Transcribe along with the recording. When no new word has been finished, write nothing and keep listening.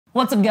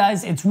What's up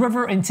guys, it's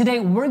River, and today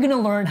we're gonna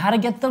learn how to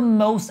get the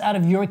most out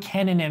of your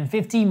Canon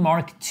M50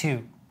 Mark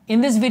II. In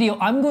this video,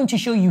 I'm going to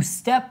show you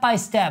step by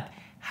step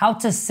how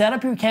to set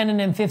up your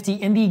Canon M50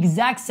 in the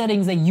exact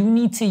settings that you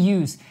need to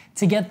use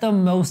to get the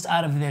most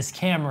out of this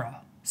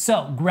camera.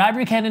 So grab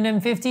your Canon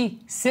M50,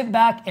 sit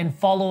back and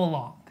follow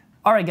along.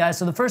 Alright guys,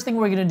 so the first thing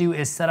we're gonna do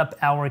is set up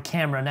our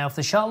camera. Now if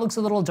the shot looks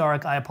a little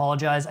dark, I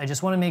apologize. I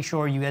just wanna make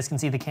sure you guys can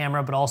see the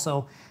camera, but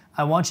also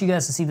I want you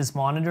guys to see this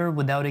monitor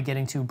without it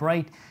getting too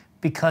bright,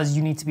 because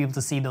you need to be able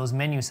to see those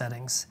menu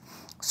settings.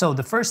 So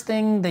the first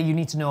thing that you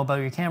need to know about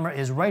your camera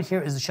is right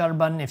here is the shutter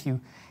button. If you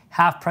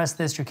half press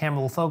this, your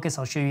camera will focus.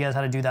 I'll show you guys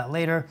how to do that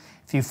later.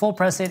 If you full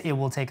press it, it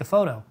will take a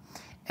photo.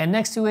 And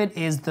next to it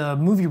is the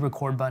movie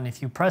record button.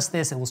 If you press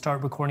this, it will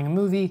start recording a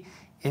movie.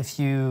 If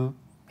you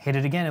hit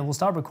it again, it will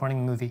stop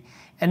recording the movie.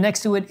 And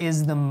next to it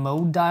is the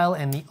mode dial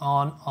and the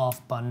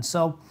on-off button.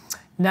 So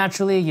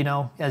naturally, you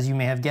know, as you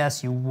may have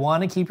guessed, you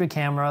want to keep your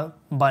camera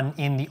button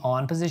in the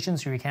on position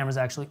so your camera's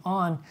actually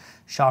on.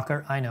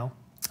 Shocker, I know.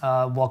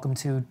 Welcome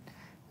to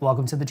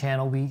the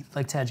channel. We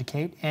like to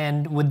educate.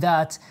 And with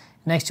that,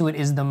 next to it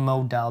is the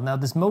mode dial. Now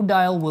this mode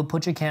dial will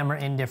put your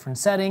camera in different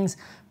settings,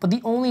 but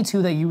the only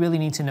two that you really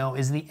need to know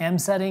is the M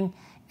setting,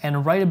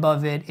 and right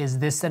above it is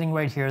this setting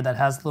right here that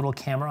has the little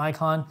camera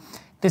icon.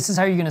 This is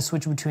how you're going to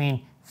switch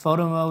between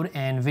photo mode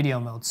and video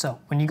mode. So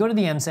when you go to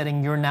the M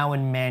setting, you're now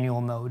in manual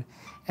mode.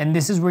 And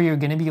this is where you're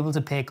going to be able to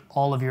pick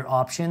all of your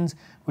options,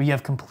 where you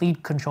have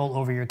complete control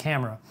over your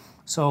camera.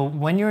 So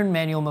when you're in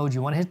manual mode,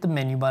 you want to hit the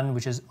menu button,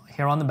 which is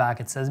here on the back.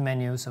 It says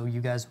menu, so you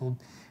guys will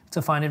have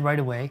to find it right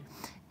away.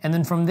 And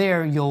then from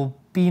there, you'll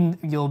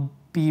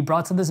be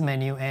brought to this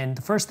menu, and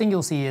the first thing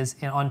you'll see is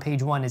on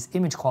page 1 is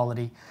image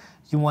quality.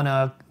 You want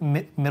to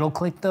middle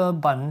click the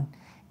button,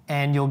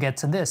 and you'll get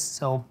to this.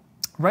 So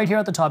right here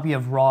at the top, you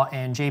have RAW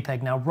and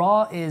JPEG. Now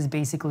RAW is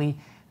basically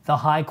the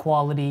high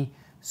quality,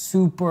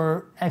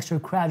 super extra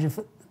crash,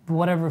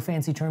 whatever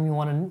fancy term you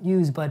want to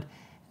use, but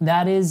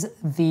that is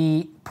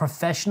the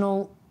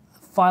professional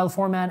file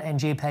format, and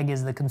JPEG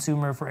is the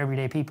consumer for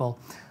everyday people.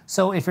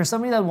 So if you're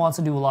somebody that wants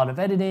to do a lot of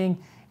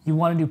editing, you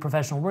want to do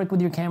professional work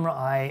with your camera,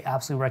 I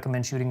absolutely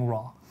recommend shooting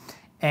RAW.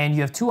 And you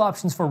have two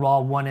options for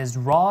RAW. One is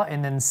RAW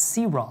and then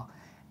C-RAW.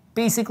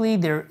 Basically,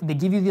 they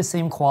give you the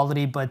same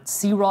quality, but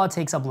C-RAW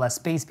takes up less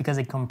space because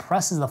it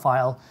compresses the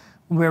file,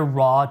 where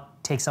RAW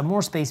takes up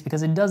more space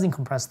because it doesn't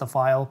compress the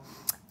file.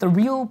 The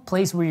real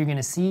place where you're going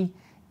to see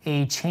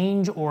a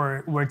change,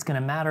 or where it's going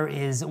to matter,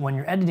 is when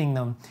you're editing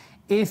them.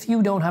 If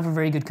you don't have a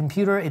very good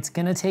computer, it's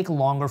going to take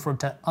longer for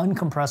it to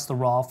uncompress the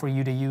RAW for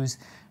you to use,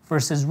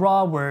 versus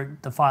RAW where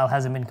the file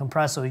hasn't been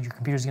compressed, so your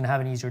computer's going to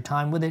have an easier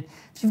time with it.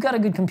 If you've got a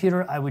good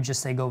computer, I would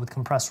just say go with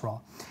compressed RAW.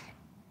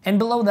 And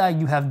below that,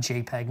 you have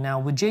JPEG. Now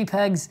with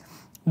JPEGs,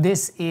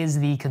 this is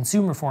the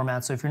consumer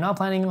format. So if you're not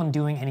planning on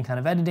doing any kind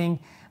of editing,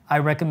 I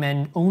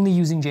recommend only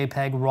using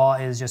JPEG. RAW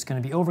is just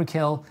going to be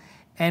overkill.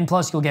 And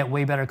plus, you'll get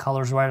way better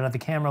colors right out of the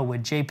camera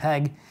with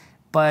JPEG.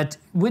 But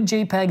with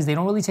JPEGs, they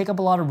don't really take up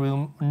a lot of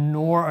room,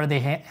 nor are they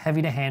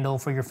heavy to handle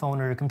for your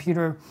phone or your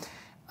computer.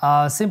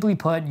 Simply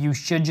put, you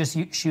should just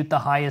shoot the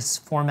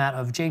highest format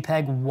of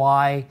JPEG.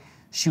 Why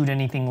shoot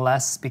anything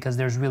less? Because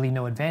there's really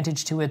no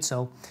advantage to it.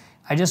 So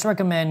I just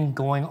recommend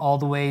going all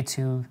the way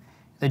to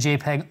the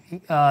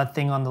JPEG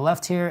thing on the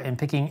left here and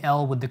picking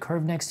L with the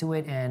curve next to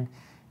it and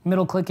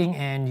middle clicking,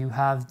 and you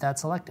have that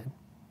selected.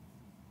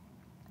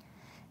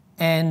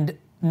 And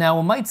now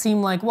it might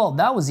seem like, well,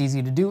 that was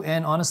easy to do,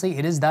 and honestly,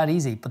 it is that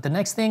easy. But the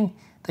next thing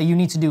that you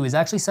need to do is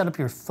actually set up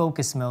your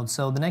focus mode.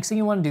 So the next thing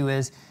you want to do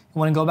is you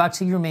want to go back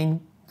to your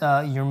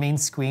main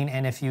screen,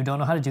 and if you don't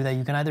know how to do that,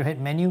 you can either hit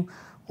menu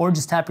or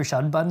just tap your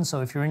shutter button.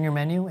 So if you're in your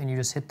menu and you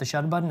just hit the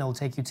shutter button, it will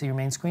take you to your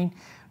main screen.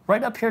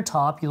 Right up here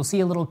top, you'll see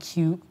a little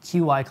Q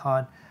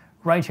icon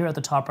right here at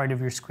the top right of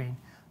your screen.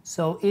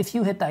 So if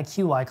you hit that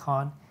Q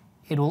icon,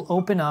 it will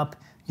open up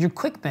your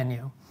quick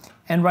menu.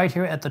 And right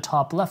here at the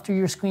top left of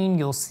your screen,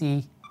 you'll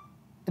see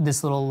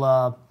this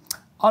little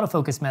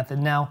autofocus method.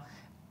 Now,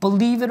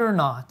 believe it or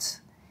not,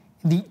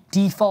 the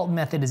default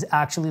method is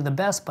actually the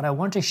best, but I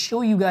want to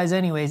show you guys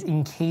anyways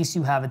in case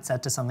you have it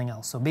set to something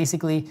else. So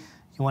basically,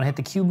 you want to hit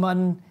the Q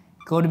button,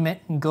 go to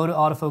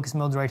autofocus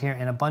modes right here,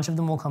 and a bunch of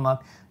them will come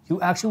up.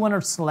 You actually want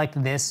to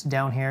select this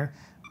down here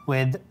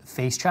with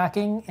face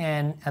tracking,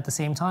 and at the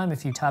same time,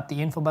 if you tap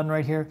the info button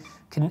right here,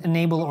 can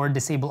enable or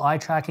disable eye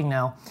tracking.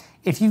 Now,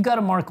 if you've got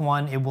a Mark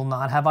I, it will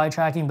not have eye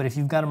tracking, but if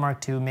you've got a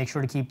Mark II, make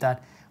sure to keep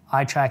that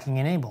eye tracking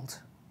enabled.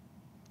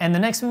 And the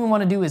next thing we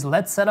want to do is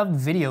let's set up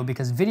video,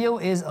 because video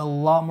is a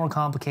lot more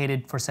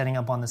complicated for setting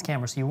up on this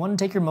camera. So you want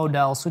to take your mode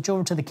dial, switch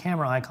over to the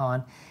camera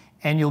icon,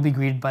 and you'll be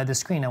greeted by this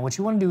screen. Now what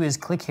you want to do is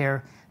click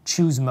here,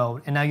 choose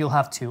mode, and now you'll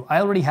have two. I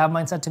already have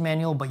mine set to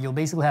manual, but you'll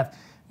basically have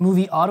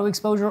movie auto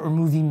exposure or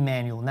movie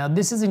manual. Now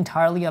this is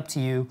entirely up to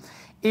you.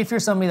 If you're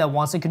somebody that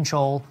wants to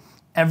control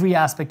every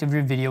aspect of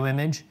your video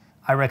image,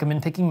 I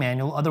recommend picking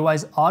manual.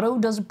 Otherwise, auto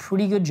does a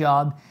pretty good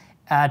job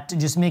at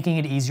just making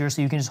it easier,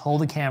 so you can just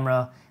hold the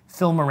camera,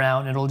 film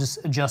around, and it'll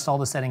just adjust all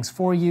the settings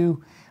for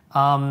you.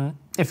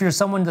 If you're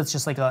someone that's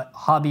just like a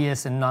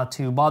hobbyist and not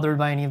too bothered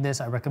by any of this,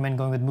 I recommend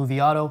going with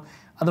movie auto.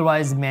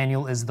 Otherwise,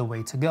 manual is the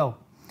way to go.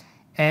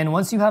 And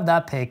once you have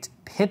that picked,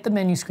 hit the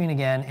menu screen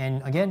again,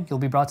 and again, you'll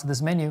be brought to this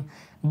menu.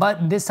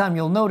 But this time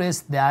you'll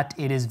notice that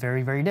it is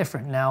very, very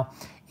different. Now,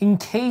 in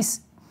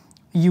case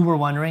you were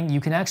wondering,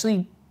 you can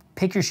actually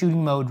pick your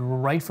shooting mode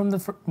right from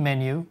the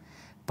menu,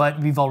 but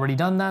we've already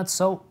done that.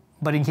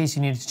 But in case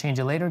you needed to change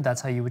it later, that's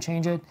how you would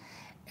change it.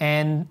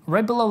 And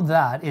right below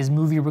that is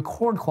movie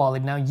record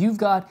quality. Now you've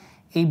got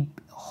a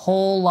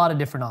whole lot of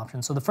different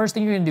options. So the first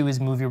thing you're gonna do is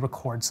move your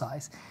record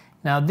size.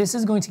 Now this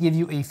is going to give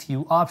you a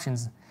few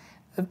options.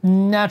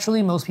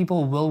 Naturally, most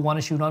people will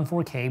wanna shoot on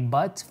 4K,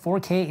 but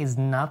 4K is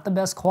not the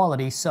best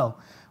quality. So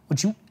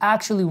what you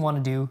actually wanna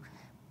do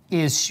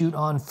is shoot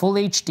on Full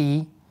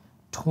HD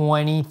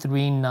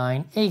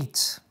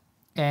 2398.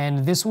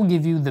 And this will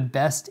give you the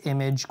best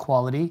image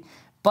quality.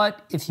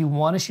 But if you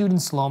wanna shoot in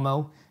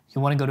slow-mo,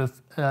 you wanna go to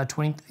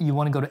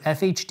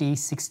FHD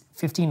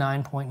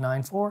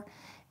 59.94,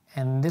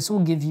 and this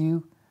will give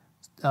you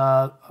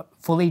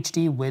full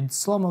HD with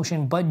slow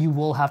motion, but you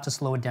will have to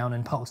slow it down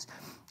in post.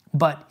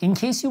 But in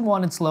case you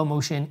wanted slow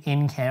motion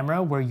in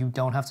camera where you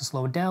don't have to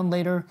slow it down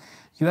later,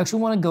 you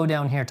actually wanna go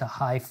down here to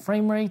high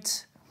frame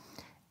rate,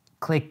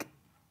 click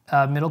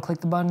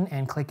the button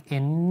and click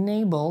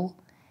enable.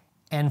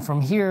 And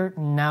from here,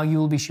 now you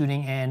will be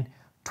shooting in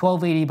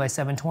 1280 by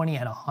 720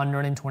 at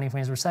 120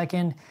 frames per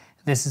second.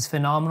 This is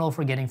phenomenal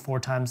for getting 4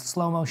 times the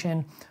slow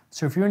motion.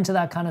 So if you're into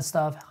that kind of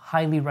stuff,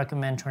 highly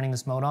recommend turning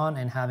this mode on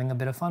and having a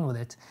bit of fun with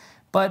it.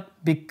 But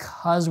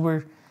because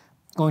we're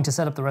going to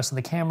set up the rest of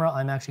the camera,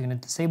 I'm actually gonna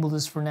disable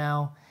this for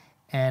now,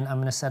 and I'm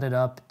gonna set it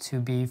up to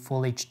be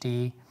Full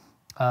HD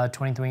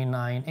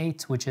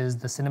 2398, which is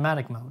the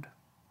cinematic mode.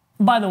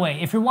 By the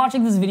way, if you're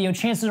watching this video,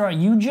 chances are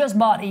you just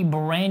bought a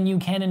brand new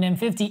Canon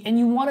M50 and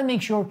you wanna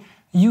make sure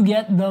you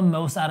get the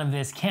most out of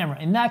this camera.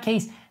 In that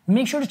case,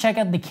 make sure to check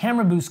out the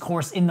Camera Boost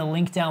course in the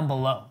link down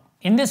below.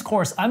 In this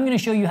course, I'm gonna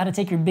show you how to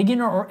take your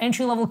beginner or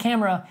entry-level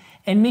camera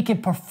and make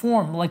it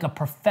perform like a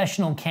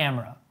professional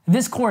camera.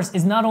 This course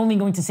is not only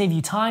going to save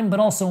you time, but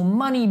also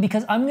money,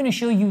 because I'm gonna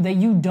show you that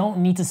you don't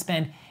need to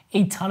spend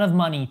a ton of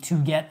money to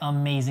get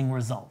amazing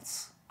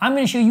results. I'm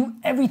gonna show you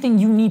everything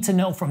you need to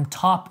know from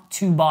top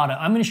to bottom.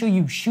 I'm gonna show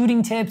you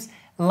shooting tips,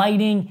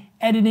 lighting,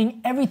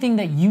 editing, everything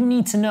that you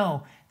need to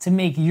know to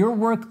make your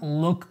work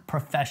look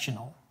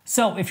professional.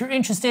 So if you're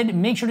interested,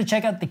 make sure to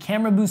check out the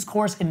Camera Boost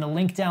course in the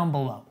link down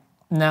below.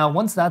 Now,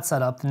 once that's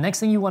set up, the next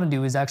thing you wanna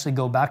do is actually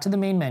go back to the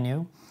main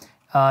menu.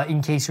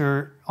 In case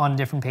you're on a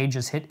different page,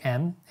 just hit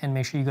M and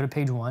make sure you go to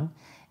page 1.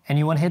 And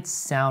you wanna hit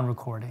sound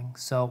recording.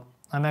 So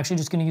I'm actually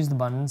just gonna use the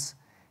buttons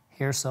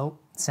here. So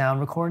sound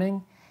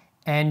recording.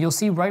 And you'll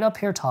see right up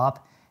here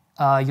top,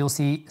 you'll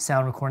see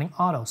sound recording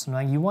auto. So now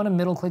you wanna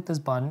middle click this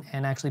button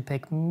and actually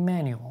pick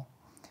manual.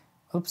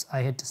 Oops,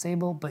 I hit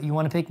disable, but you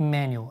wanna pick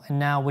manual. And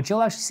now what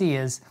you'll actually see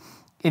is,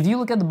 if you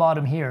look at the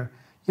bottom here,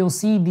 you'll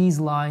see these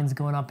lines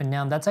going up and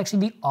down. That's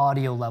actually the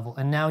audio level.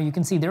 And now you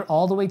can see they're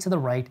all the way to the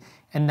right,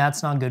 and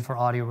that's not good for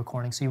audio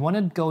recording. So you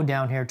wanna go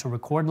down here to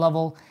record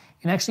level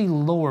and actually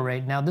lower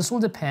it. Now this will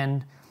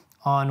depend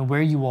on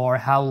where you are,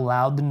 how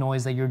loud the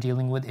noise that you're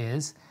dealing with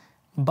is.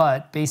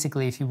 But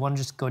basically, if you wanna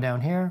just go down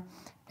here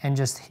and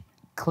just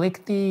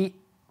click the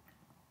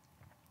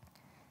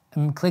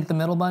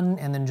middle button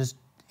and then just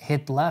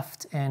hit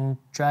left and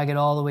drag it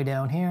all the way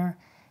down here.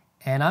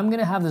 And I'm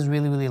gonna have this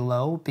really, really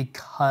low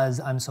because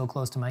I'm so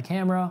close to my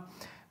camera.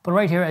 But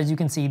right here, as you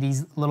can see,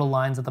 these little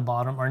lines at the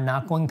bottom are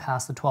not going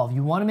past the 12.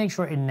 You wanna make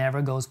sure it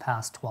never goes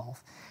past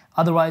 12.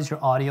 Otherwise,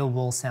 your audio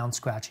will sound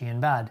scratchy and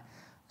bad.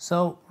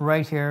 So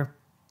right here,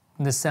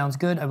 this sounds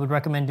good. I would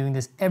recommend doing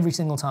this every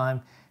single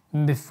time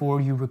before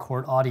you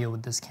record audio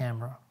with this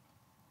camera.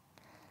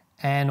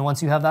 And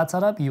once you have that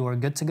set up, you are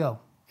good to go.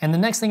 And the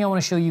next thing I wanna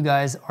show you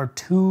guys are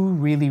 2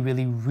 really,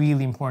 really,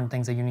 really important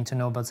things that you need to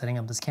know about setting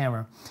up this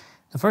camera.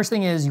 The first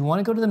thing is you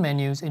wanna go to the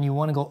menus and you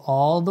wanna go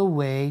all the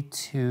way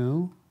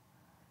to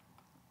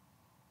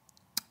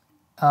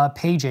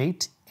page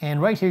 8.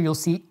 And right here, you'll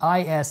see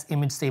IS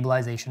image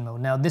stabilization mode.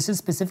 Now this is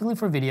specifically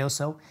for video.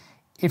 So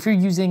if you're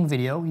using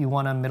video, you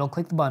wanna middle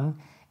click the button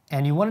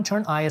and you wanna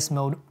turn IS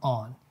mode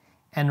on.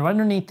 And right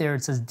underneath there,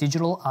 it says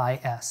digital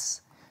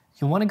IS.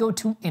 You wanna go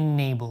to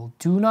enable.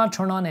 Do not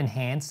turn on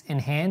enhance.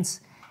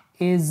 Enhance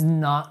is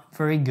not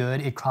very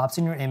good. It crops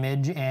in your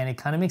image and it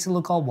kind of makes it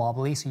look all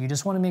wobbly. So you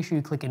just wanna make sure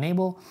you click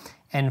enable.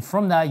 And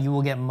from that, you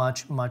will get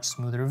much, much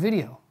smoother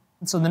video.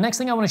 So the next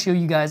thing I wanna show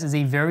you guys is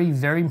a very,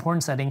 very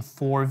important setting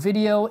for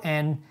video,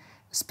 and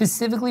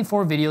specifically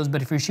for videos,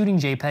 but if you're shooting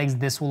JPEGs,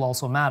 this will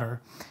also matter.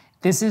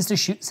 This is to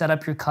set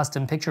up your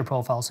custom picture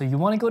profile. So you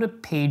wanna go to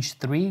page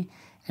 3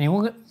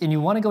 and you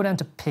wanna go down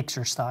to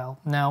picture style.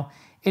 Now,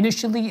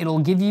 initially it'll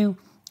give you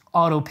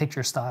auto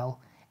picture style.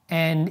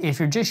 And if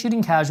you're just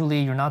shooting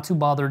casually, you're not too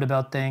bothered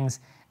about things,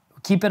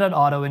 keep it at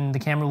auto and the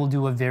camera will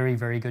do a very,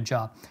 very good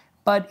job.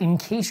 But in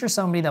case you're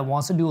somebody that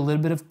wants to do a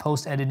little bit of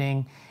post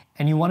editing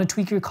and you wanna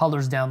tweak your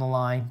colors down the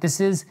line, this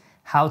is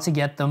how to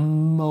get the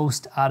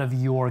most out of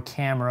your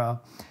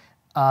camera.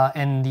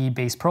 and the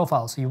base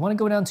profile. So you want to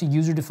go down to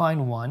user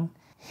defined 1,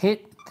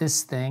 hit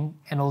this thing,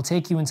 and it'll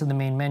take you into the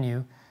main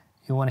menu.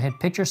 You want to hit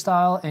picture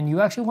style, and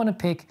you actually want to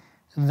pick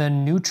the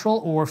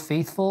neutral or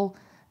faithful.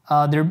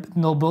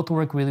 They'll both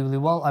work really, really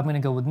well. I'm going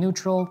to go with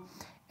neutral.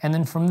 And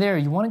then from there,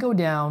 you want to go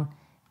down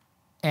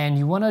and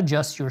you want to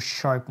adjust your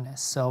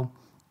sharpness. So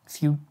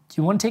if you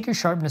want to take your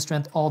sharpness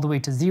strength all the way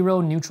to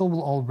 0, neutral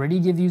will already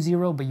give you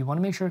 0, but you want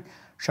to make sure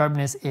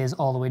sharpness is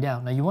all the way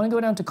down. Now you want to go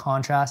down to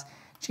contrast.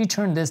 Actually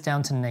turn this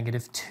down to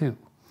 -2.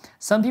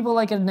 Some people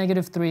like it at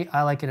 -3,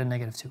 I like it at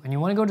 -2. And you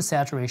want to go to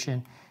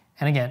saturation,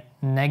 and again,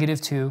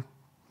 -2.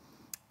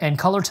 And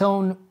color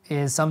tone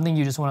is something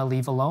you just want to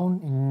leave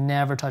alone.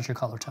 Never touch your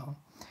color tone.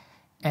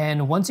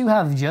 And once you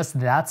have just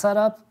that set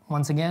up,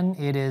 once again,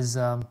 it is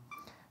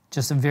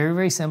just very,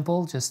 very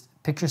simple. Just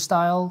picture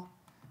style,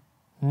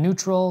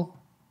 neutral,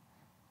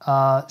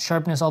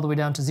 sharpness all the way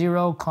down to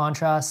 0,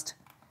 contrast,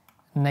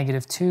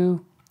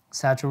 -2,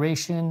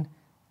 saturation,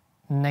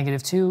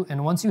 -2.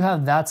 And once you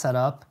have that set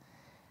up,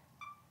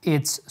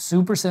 it's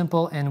super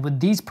simple. And with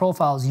these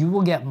profiles, you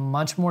will get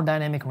much more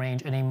dynamic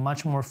range and a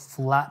much more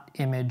flat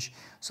image,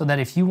 so that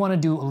if you want to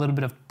do a little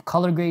bit of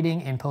color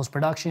grading in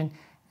post-production,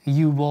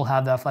 you will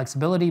have that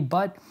flexibility.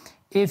 But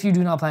if you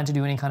do not plan to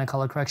do any kind of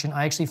color correction,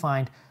 I actually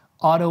find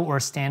auto or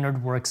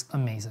standard works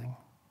amazing.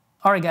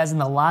 All right, guys, and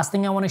the last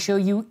thing I want to show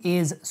you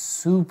is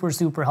super,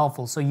 super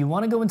helpful. So you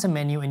want to go into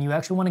menu, and you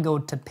actually want to go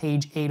to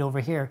page 8 over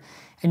here,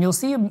 and you'll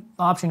see an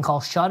option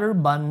called shutter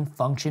button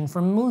function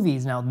for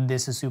movies. Now,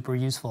 this is super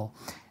useful.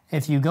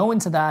 If you go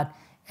into that,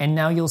 and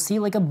now you'll see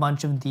like a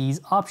bunch of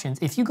these options.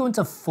 If you go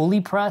into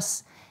fully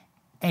press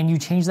and you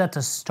change that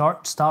to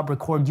start, stop,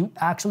 record, you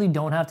actually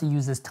don't have to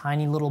use this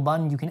tiny little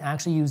button. You can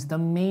actually use the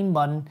main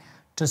button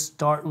to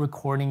start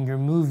recording your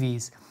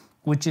movies,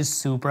 which is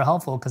super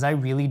helpful because I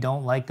really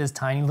don't like this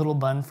tiny little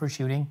button for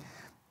shooting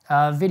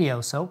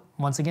video. So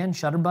once again,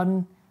 shutter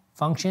button,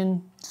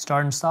 function,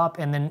 start and stop,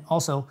 and then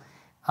also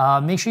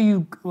make sure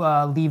you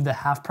leave the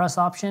half press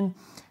option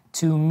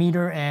to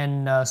meter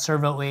and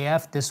servo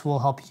AF. This will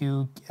help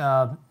you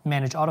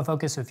manage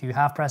autofocus. So if you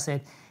half press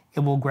it, it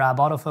will grab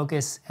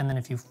autofocus, and then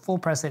if you full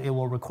press it, it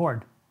will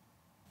record.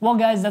 Well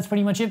guys, that's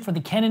pretty much it for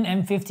the Canon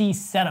M50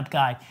 setup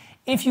guide.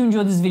 If you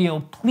enjoyed this video,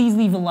 please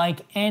leave a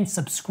like and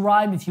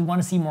subscribe if you want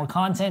to see more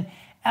content.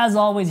 As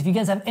always, if you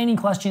guys have any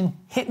questions,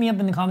 hit me up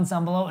in the comments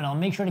down below and I'll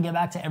make sure to get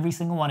back to every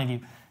single one of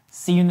you.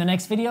 See you in the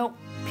next video.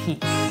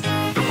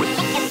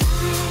 Peace.